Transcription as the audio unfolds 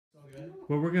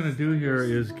What we're gonna do here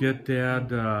is get Dad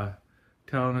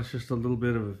telling us just a little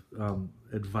bit of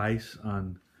advice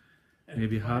on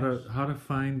maybe how to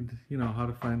find how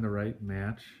to find the right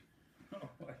match. Oh,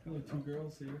 only two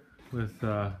girls here. With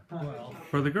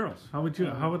for the girls. How would you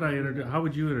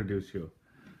introduce you?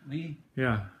 Me?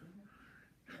 Yeah.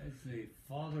 As the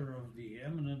father of the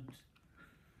eminent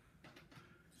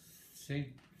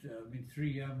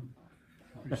 3M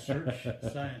research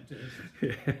scientist.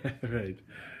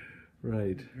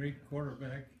 Right. Great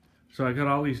quarterback. So I got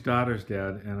all these daughters,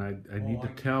 Dad, and I need to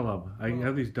tell them. I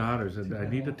have these daughters, and I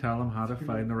need to tell them how to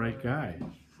find the right guy.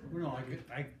 Well,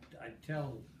 I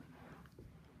tell,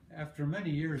 after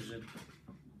many years at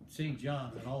St.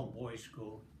 John's, an all-boys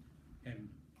school, and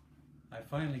I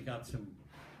finally got some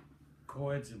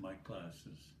co-eds in my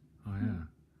classes. Oh, yeah.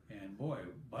 And boy,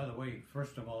 by the way,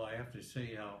 first of all, I have to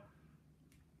say how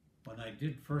when I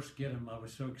did first get him, I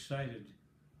was so excited.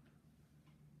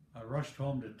 I rushed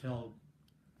home to tell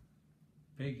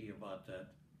Peggy about that,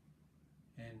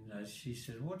 and she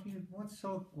said, how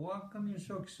come you're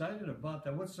so excited about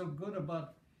that? What's so good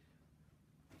about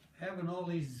having all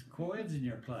these co-eds in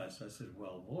your class? I said,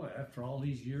 well, boy, after all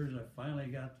these years, I finally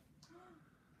got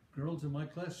girls in my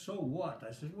class. So what?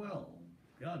 I said, well,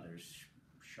 God, they're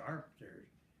sharp, they're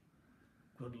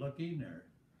good looking,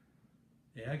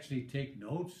 they actually take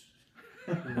notes.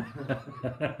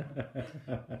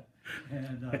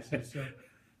 And I said,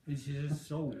 and she says,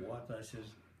 so what? I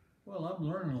says, well, I'm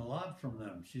learning a lot from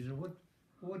them. She said,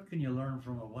 what can you learn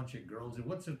from a bunch of girls?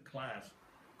 What's a class?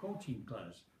 Coaching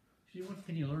class. She said, what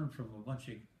can you learn from a bunch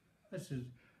of... I said,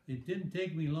 it didn't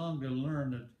take me long to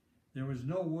learn that there was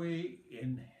no way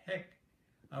in heck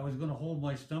I was going to hold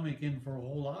my stomach in for a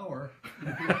whole hour.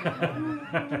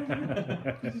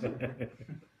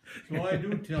 So I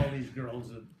do tell these girls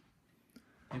that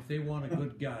if they want a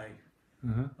good guy,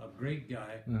 a great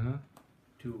guy,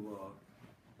 to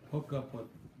hook up with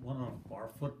one of our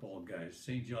football guys,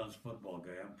 St. John's football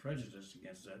guy. I'm prejudiced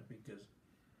against that because,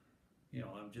 I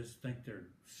just think they're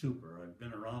super. I've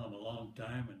been around them a long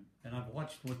time, and I've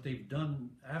watched what they've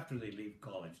done after they leave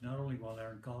college. Not only while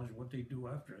they're in college, what they do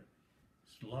after it.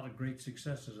 There's a lot of great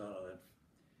successes out of that.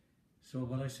 So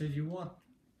when I said you want,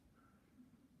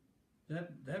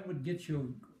 that would get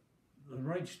you the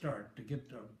right start to get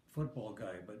the football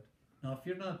guy. But now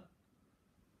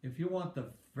if you want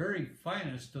the very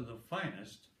finest of the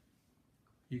finest,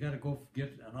 you got to go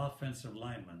get an offensive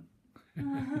lineman.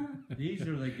 These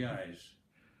are the guys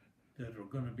that are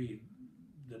going to be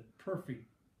the perfect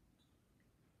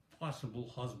possible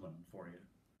husband for you.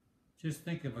 Just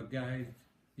think of a guy,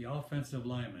 the offensive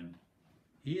lineman.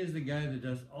 He is the guy that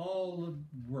does all the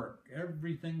work.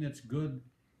 Everything that's good,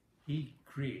 he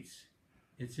creates.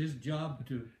 It's his job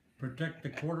to protect the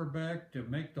quarterback, to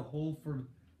make the hole for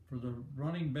the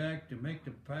running back, to make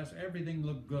the pass, everything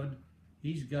look good.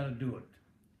 He's got to do it.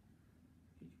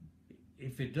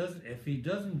 If he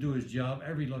doesn't do his job,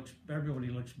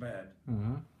 everybody looks bad.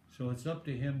 So it's up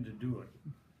to him to do it.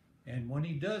 And when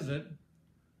he does it,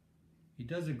 he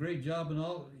does a great job, and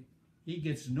all. He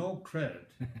gets no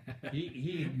credit.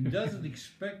 He doesn't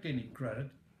expect any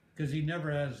credit because he never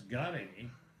has got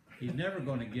any. He's never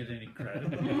going to get any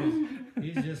credit because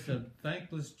he's just a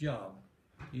thankless job.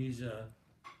 He's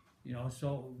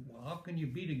so how can you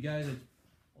beat a guy that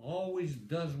always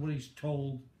does what he's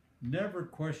told, never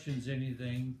questions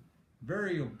anything,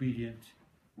 very obedient,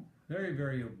 very,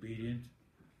 very obedient,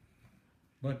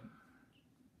 but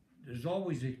there's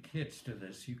always a hitch to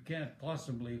this. You can't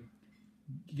possibly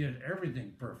get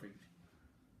everything perfect.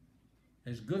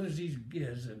 As good as he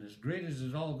is and as great as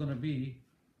it's all going to be,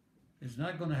 it's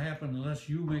not going to happen unless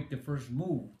you make the first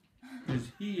move.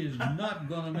 Because he is not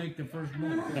going to make the first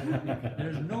move.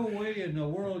 There's no way in the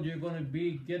world you're going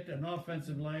to get an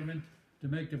offensive lineman to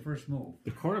make the first move.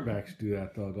 The quarterbacks do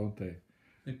that though, don't they?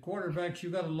 The quarterbacks, you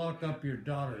got to lock up your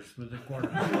daughters with the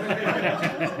quarterback.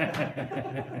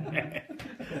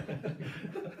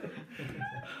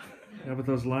 Yeah, but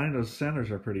those centers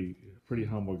are pretty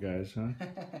humble guys, huh?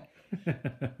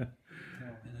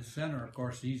 And the center, of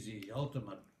course, he's the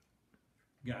ultimate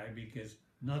guy because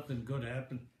nothing good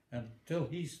happens until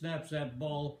he snaps that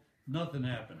ball. Nothing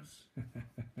happens.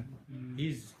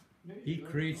 He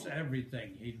creates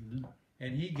everything.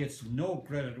 He gets no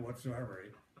credit whatsoever.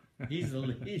 He's the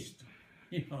least,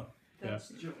 That's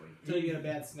joy. Until you get a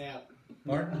bad snap.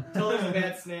 Pardon? Until there's a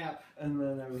bad snap. And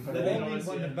then everybody... Only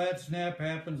when the bad snap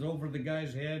happens over the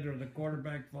guy's head or the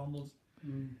quarterback fumbles,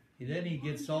 Then he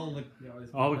gets all the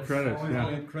All the credits, all yeah.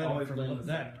 the credit Always for blames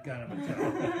that kind of a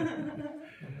job.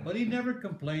 But he never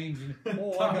complains.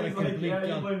 Oh, I got a Tommy's like, complete yeah, you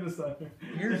job. blame the sucker.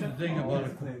 Here's the thing about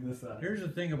Always it. blame the sucker. Here's the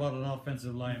thing about an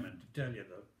offensive lineman, to tell you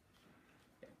though.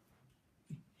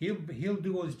 He'll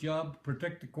do his job,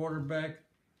 protect the quarterback,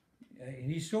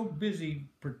 and he's so busy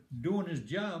doing his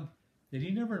job that he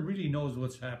never really knows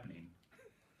what's happening.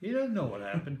 He doesn't know what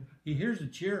happened. He hears a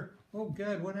cheer. Oh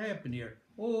God, what happened here?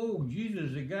 Oh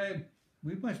Jesus, the guy,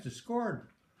 we must have scored.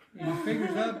 And he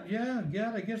figures out, yeah,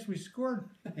 God, I guess we scored.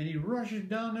 And he rushes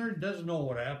down there, doesn't know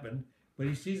what happened, but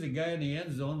he sees a guy in the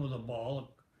end zone with a ball,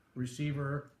 a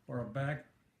receiver or a back,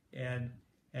 and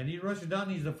he rushes down.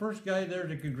 He's the first guy there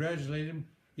to congratulate him.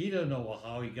 He doesn't know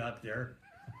how he got there,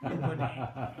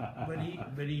 but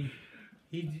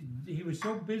he was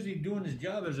so busy doing his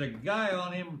job. There's a guy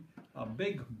on him, a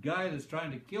big guy that's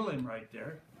trying to kill him right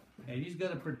there, and he's got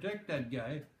to protect that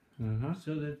guy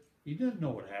so that he doesn't know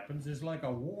what happens. It's like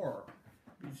a war.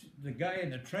 The guy in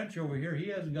the trench over here, he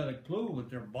hasn't got a clue that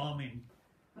they're bombing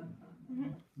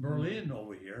Berlin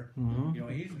over here. You know,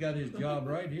 he's got his job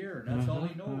right here, and that's all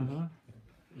he knows.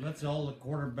 Let's all the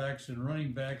quarterbacks and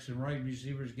running backs and wide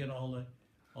receivers get all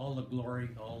the glory,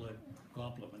 all the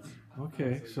compliments.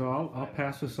 Okay, so I'll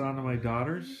pass this on to my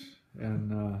daughters,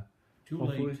 and Too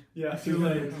hopefully. late. Yeah, too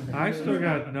late. I still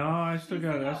got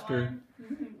Esther.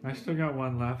 I still got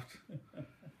one left.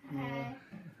 Hey,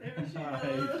 there she Hi,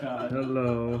 goes. God.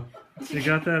 Hello. You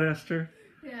got that, Esther?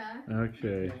 Yeah.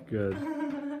 Okay, good.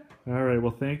 All right.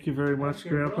 Well, thank you very much,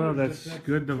 Grandpa. That's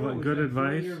good. Good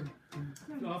advice.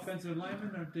 Offensive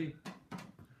linemen, aren't they?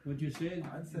 What'd you say?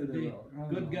 I'd say they're well, I don't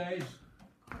Good know. guys,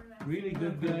 really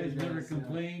good guys, never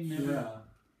complain, never.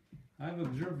 Yeah, I've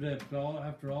observed that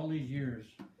after all these years.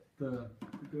 the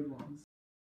good ones.